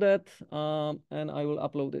back to that, and I will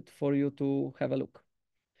upload it for you to have a look.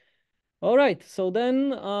 All right, so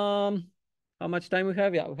then how much time we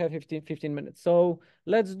have? Yeah, we have 15 minutes. So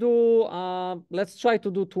let's try to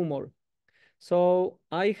do two more. So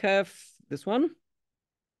I have this one.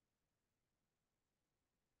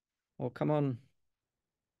 Oh, come on.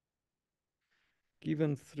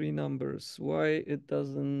 Given three numbers, why it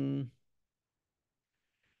doesn't...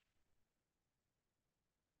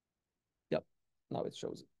 Yep, now it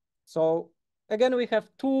shows it. So again, we have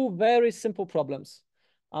two very simple problems.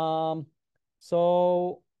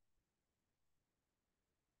 So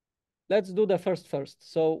let's do the first.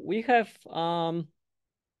 So we have a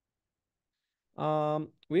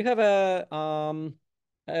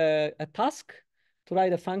task to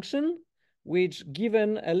write a function which,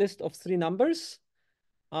 given a list of three numbers,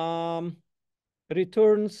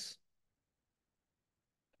 returns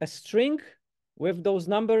a string with those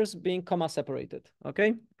numbers being comma separated.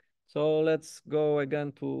 Okay, so let's go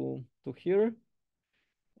again to here,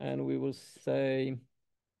 and we will say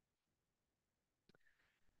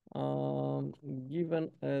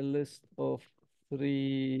given a list of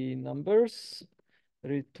three numbers,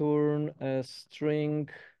 return a string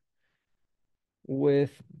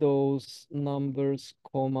with those numbers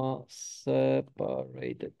comma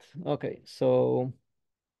separated. Okay, so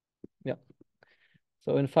yeah.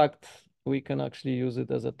 So in fact, we can actually use it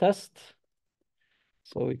as a test.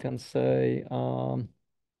 So we can say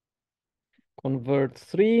convert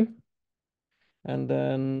 3, and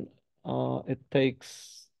then it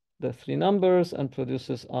takes the three numbers and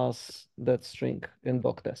produces us that string in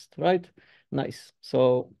doc test, right? Nice.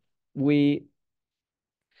 So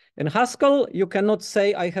in Haskell, you cannot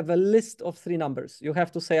say I have a list of 3 numbers. You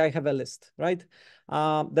have to say I have a list, right?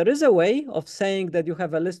 There is a way of saying that you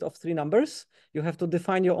have a list of 3 numbers. You have to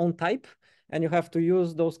define your own type, and you have to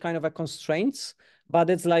use those kind of constraints. But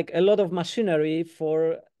it's like a lot of machinery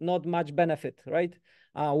for not much benefit, right?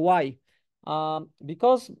 Why?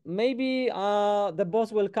 Because maybe the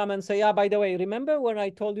boss will come and say, yeah, by the way, remember when I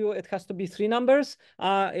told you it has to be 3 numbers?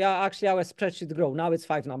 Yeah, actually our spreadsheet grew. Now it's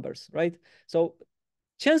 5 numbers, right? So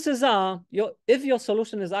chances are, if your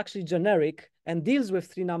solution is actually generic and deals with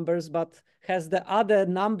 3 numbers, but has the other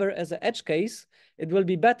number as an edge case, it will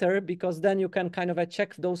be better because then you can kind of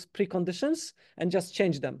check those preconditions and just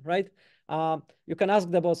change them, right? You can ask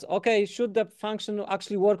the boss, okay, should the function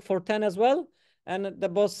actually work for 10 as well? And the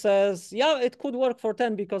boss says, yeah, it could work for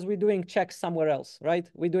 10 because we're doing checks somewhere else, right?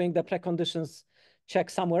 We're doing the preconditions check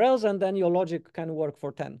somewhere else, and then your logic can work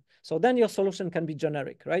for 10. So then your solution can be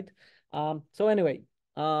generic, right? So anyway,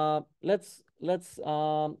 let's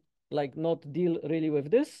like not deal really with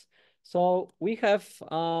this. So we have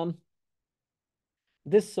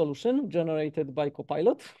this solution generated by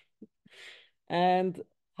Copilot. And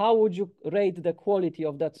how would you rate the quality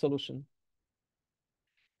of that solution?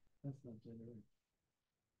 That's not generic.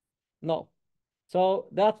 No. So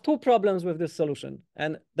there are 2 problems with this solution,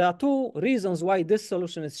 and there are 2 reasons why this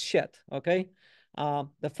solution is shit, okay?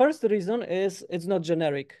 The first reason is it's not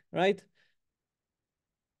generic, right?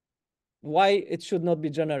 Why it should not be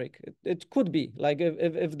generic? It could be, like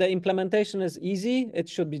if the implementation is easy, it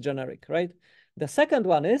should be generic, right? The second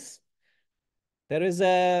one is there is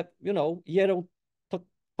a, yellow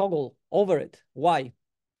toggle over it. Why?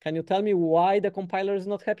 Can you tell me why the compiler is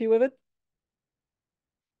not happy with it?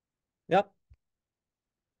 Yeah.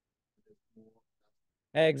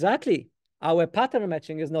 Exactly. Our pattern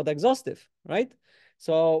matching is not exhaustive, right?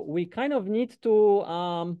 So we kind of need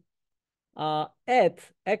to add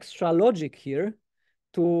extra logic here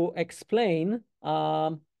to explain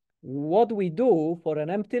what we do for an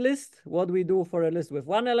empty list, what we do for a list with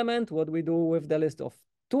 1 element, what we do with the list of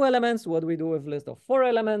 2 elements, what we do with list of 4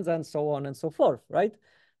 elements, and so on and so forth, right?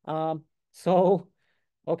 So,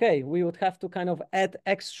 okay, we would have to kind of add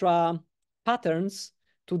extra patterns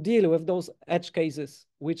to deal with those edge cases,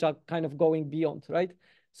 which are kind of going beyond, right?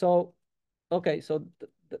 So, okay, so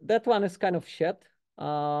that one is kind of shit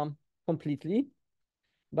completely.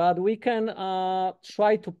 But we can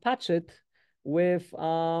try to patch it with,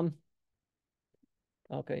 okay,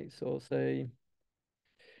 so say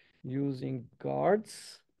using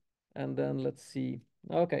guards, and then let's see.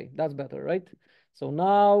 Okay, that's better, right? So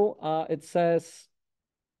now it says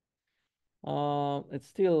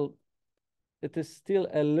it is still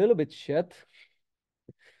a little bit shit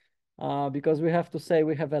because we have to say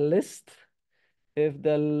we have a list. If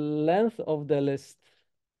the length of the list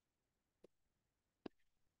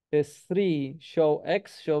is 3, show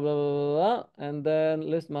X, show blah, blah, blah, and then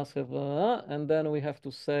list must have blah, and then we have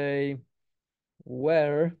to say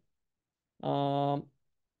where,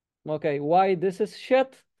 okay, why this is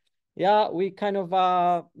shit? Yeah, we kind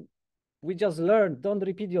of, we just learned, don't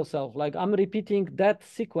repeat yourself. Like I'm repeating that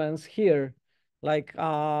sequence here, like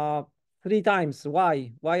 3 times.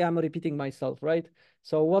 Why I'm repeating myself, right?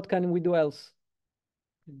 So what can we do else?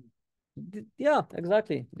 Yeah,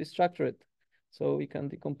 exactly, destructure it. So we can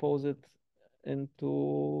decompose it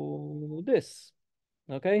into this,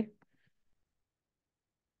 okay?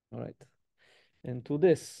 All right, into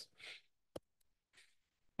this.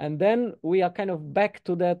 And then we are kind of back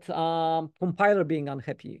to that compiler being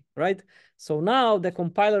unhappy, right? So now the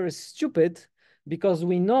compiler is stupid because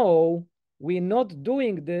we know we're not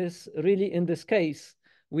doing this really in this case.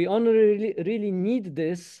 We only really need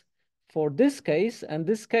this for this case, and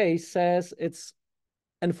this case says it's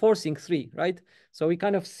enforcing 3, right? So we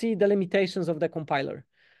kind of see the limitations of the compiler.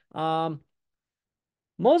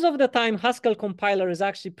 Most of the time, Haskell compiler is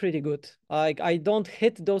actually pretty good. Like I don't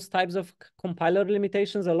hit those types of compiler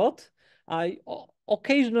limitations a lot.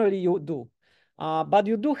 Occasionally you do, but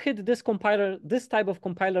you do hit this type of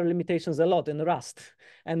compiler limitations a lot in Rust.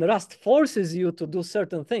 And Rust forces you to do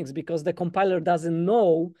certain things because the compiler doesn't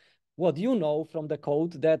know what you know from the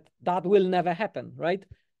code that will never happen, right?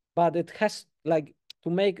 But it has like to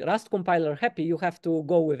make Rust compiler happy, you have to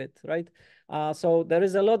go with it, right? So there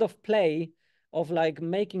is a lot of play of like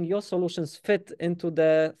making your solutions fit into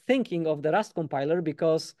the thinking of the Rust compiler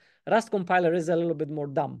because Rust compiler is a little bit more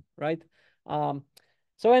dumb, right?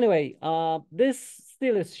 So anyway, this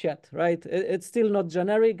still is shit, right? It's still not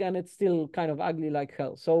generic and it's still kind of ugly like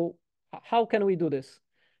hell. So how can we do this?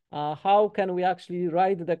 How can we actually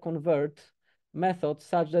write the convert method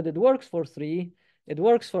such that it works for 3 It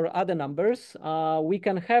works for other numbers. We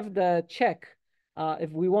can have the check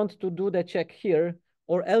if we want to do the check here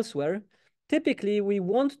or elsewhere. Typically, we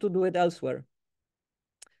want to do it elsewhere.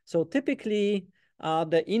 So typically,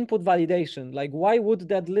 the input validation, like why would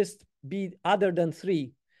that list be other than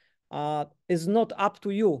 3, is not up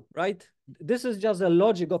to you, right? This is just a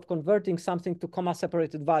logic of converting something to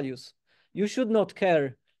comma-separated values. You should not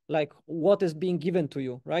care like what is being given to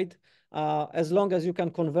you, right? As long as you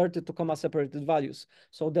can convert it to comma-separated values.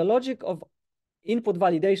 So the logic of input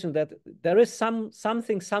validation that there is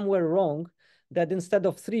something somewhere wrong, that instead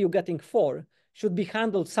of 3, you're getting 4, should be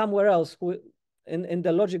handled somewhere else in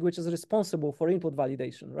the logic which is responsible for input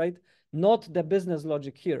validation, right? Not the business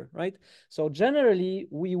logic here, right? So generally,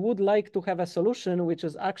 we would like to have a solution which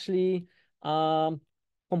is actually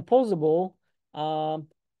composable.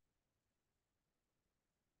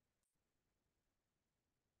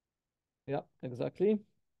 Yeah, exactly.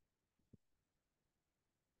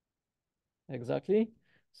 Exactly.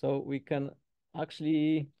 So we can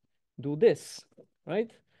actually do this, right?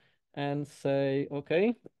 And say,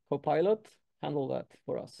 okay, Copilot, handle that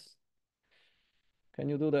for us. Can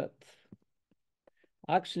you do that?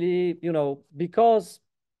 Actually, because,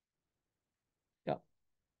 yeah.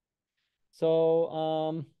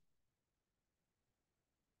 So,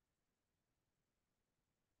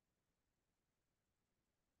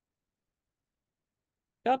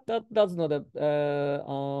 yeah, that's not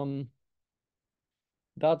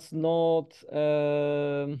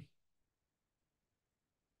a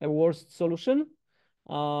worst solution.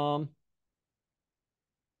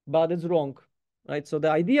 But it's wrong, right? So the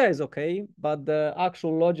idea is okay, but the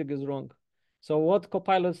actual logic is wrong. So what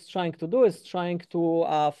Copilot is trying to do is trying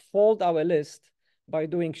to fold our list by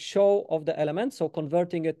doing show of the elements, so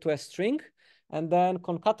converting it to a string, and then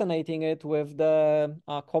concatenating it with the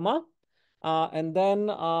comma, and then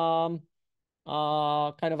kind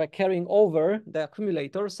of a carrying over the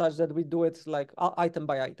accumulator such that we do it like item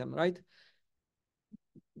by item, right?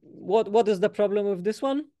 What is the problem with this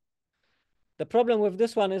one? The problem with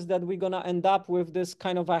this one is that we're gonna end up with this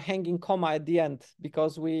kind of a hanging comma at the end,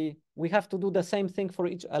 because we have to do the same thing for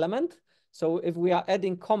each element. So if we are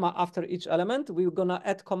adding comma after each element, we're gonna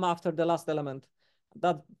add comma after the last element.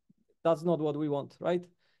 That's not what we want, right?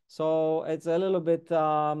 So it's a little bit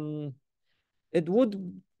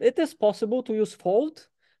it is possible to use fold,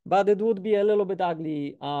 but it would be a little bit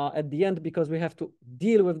ugly at the end, because we have to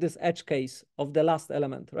deal with this edge case of the last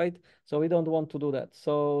element, right? So we don't want to do that.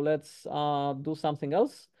 So let's do something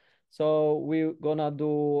else. So we're gonna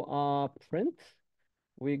do print.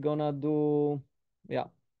 We're gonna do, yeah.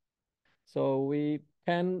 So we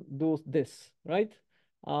can do this, right?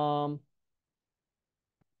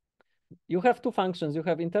 You have two functions. You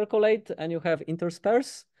have intercalate and you have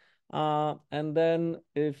intersperse. And then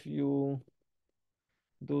if you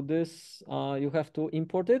do this, you have to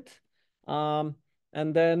import it. And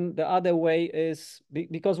then the other way is,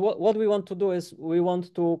 because what we want to do is we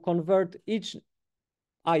want to convert each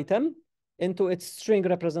item into its string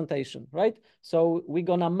representation, right? So we're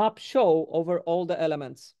gonna map show over all the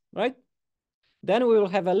elements, right? Then we will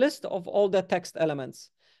have a list of all the text elements.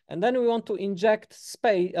 And then we want to inject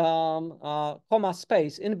space, comma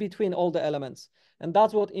space in between all the elements. And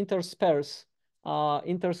that's what intersperse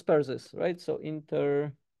is, right? So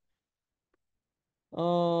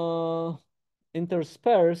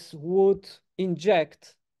intersperse would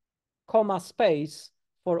inject comma space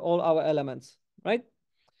for all our elements, right?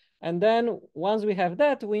 And then once we have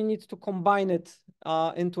that, we need to combine it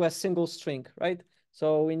into a single string, right?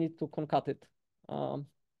 So we need to concat it.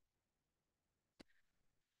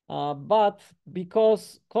 But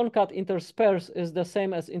because concat intersperse is the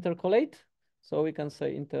same as intercalate, so we can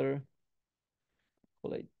say intercalate.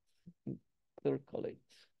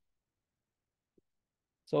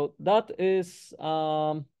 So that is,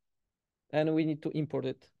 and we need to import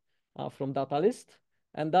it from data list.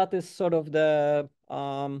 And that is sort of the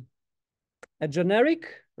a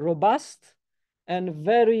generic, robust, and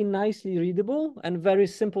very nicely readable and very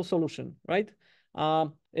simple solution, right?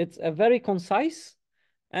 It's a very concise,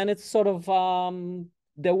 and it's sort of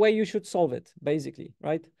the way you should solve it, basically,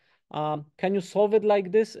 right? Can you solve it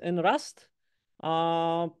like this in Rust?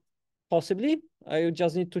 Possibly. You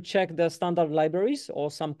just need to check the standard libraries or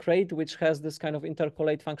some crate which has this kind of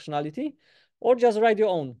intercalate functionality, or just write your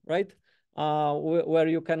own, right? Where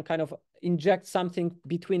you can kind of inject something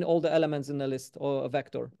between all the elements in a list or a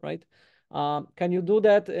vector, right? Can you do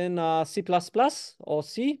that in C++ or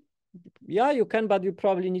C? Yeah, you can, but you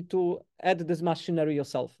probably need to add this machinery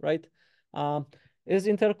yourself, right? Is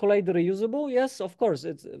intercalate reusable? Yes, of course.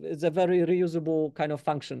 It's a very reusable kind of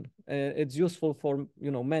function. It's useful for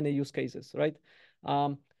many use cases, right?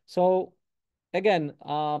 So again,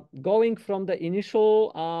 going from the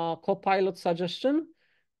initial Copilot suggestion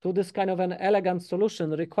to this kind of an elegant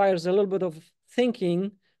solution requires a little bit of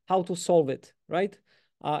thinking how to solve it, right?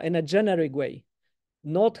 In a generic way,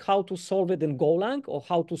 not how to solve it in Golang or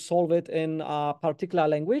how to solve it in a particular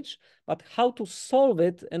language, but how to solve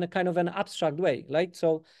it in a kind of an abstract way, right?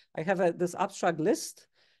 So I have this abstract list,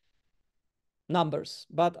 numbers,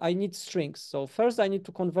 but I need strings. So first I need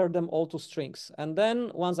to convert them all to strings. And then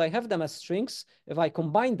once I have them as strings, if I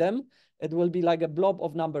combine them, it will be like a blob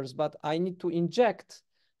of numbers, but I need to inject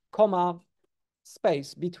comma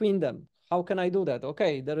space between them. How can I do that?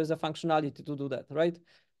 Okay, there is a functionality to do that, right?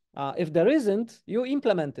 If there isn't, you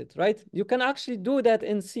implement it, right? You can actually do that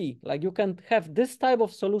in C. Like you can have this type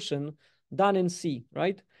of solution done in C,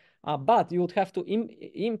 right? But you would have to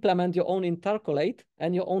implement your own intercalate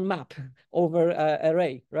and your own map over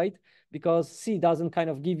array, right? Because C doesn't kind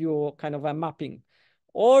of give you kind of a mapping.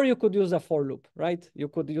 Or you could use a for loop, right? You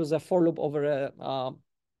could use a for loop over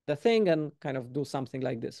the thing and kind of do something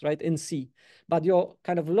like this, right? In C. But your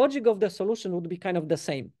kind of logic of the solution would be kind of the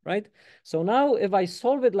same, right? So now if I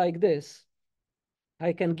solve it like this,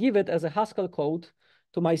 I can give it as a Haskell code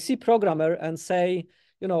to my C programmer and say,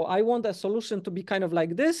 you know, I want a solution to be kind of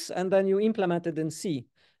like this, and then you implement it in C.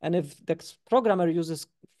 And if the programmer uses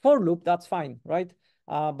for loop, that's fine, right?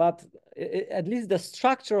 But at least the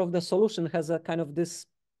structure of the solution has a kind of this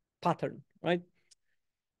pattern, right?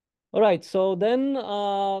 All right, so then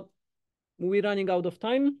we're running out of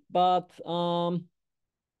time, but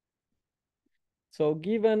so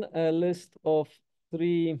given a list of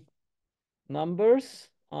 3 numbers,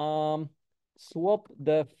 swap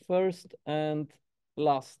the first and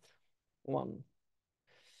last one.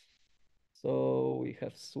 So we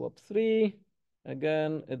have swap 3.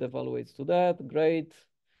 Again, it evaluates to that. Great.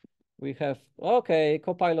 We have, okay,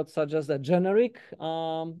 Copilot suggests a generic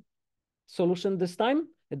solution this time.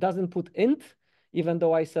 It doesn't put int, even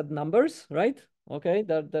though I said numbers, right? Okay,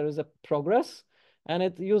 there is a progress, and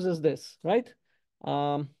it uses this, right?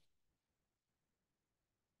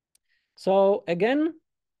 So again,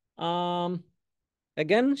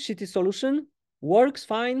 shitty solution, works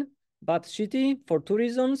fine, but shitty for 2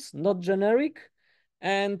 reasons: not generic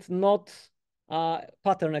and not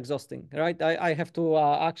pattern exhausting, right? I have to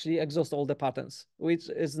actually exhaust all the patterns, which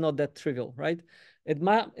is not that trivial, right?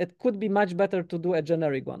 It could be much better to do a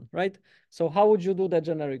generic one, right? So how would you do the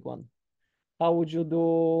generic one? How would you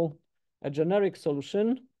do a generic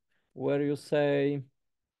solution where you say,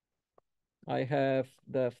 I have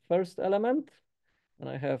the first element and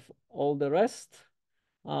I have all the rest.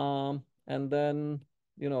 And then,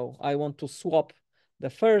 you know, I want to swap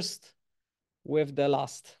the first with the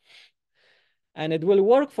last. And it will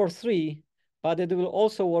work for 3, but it will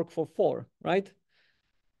also work for 4, right?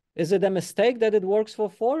 Is it a mistake that it works for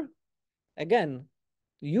 4? Again,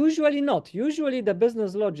 usually not. Usually the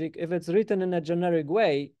business logic, if it's written in a generic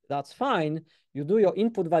way, that's fine. You do your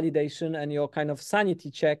input validation and your kind of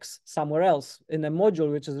sanity checks somewhere else in a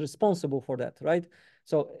module which is responsible for that, right?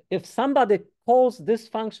 So if somebody calls this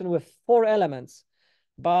function with 4 elements,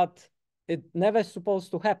 but it never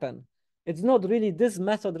supposed to happen, it's not really this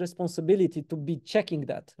method responsibility to be checking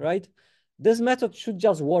that, right? This method should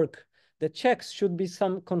just work. The checks should be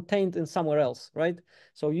contained in somewhere else, right?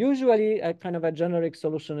 So usually a kind of a generic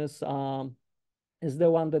solution is the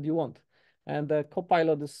one that you want. And the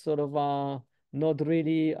Copilot is sort of not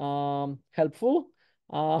really helpful.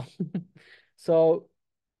 So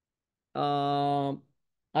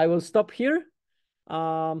I will stop here.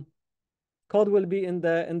 Code will be in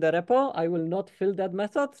the repo. I will not fill that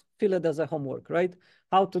method. Fill it as a homework, right?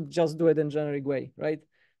 How to just do it in generic way, right?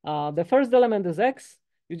 The first element is X.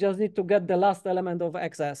 You just need to get the last element of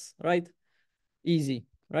XS, right? Easy,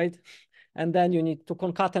 right? And then you need to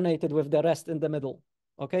concatenate it with the rest in the middle,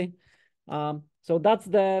 okay? So that's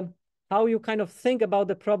how you kind of think about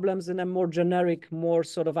the problems in a more generic, more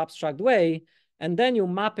sort of abstract way, and then you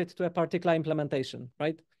map it to a particular implementation,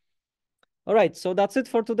 right? All right, so that's it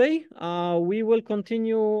for today. We will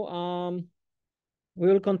continue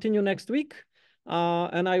next week,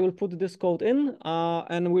 and I will put this code in,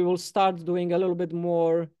 and we will start doing a little bit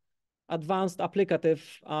more advanced applicative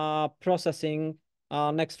processing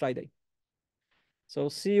next Friday. So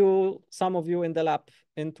see you, some of you in the lab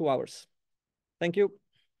in 2 hours. Thank you.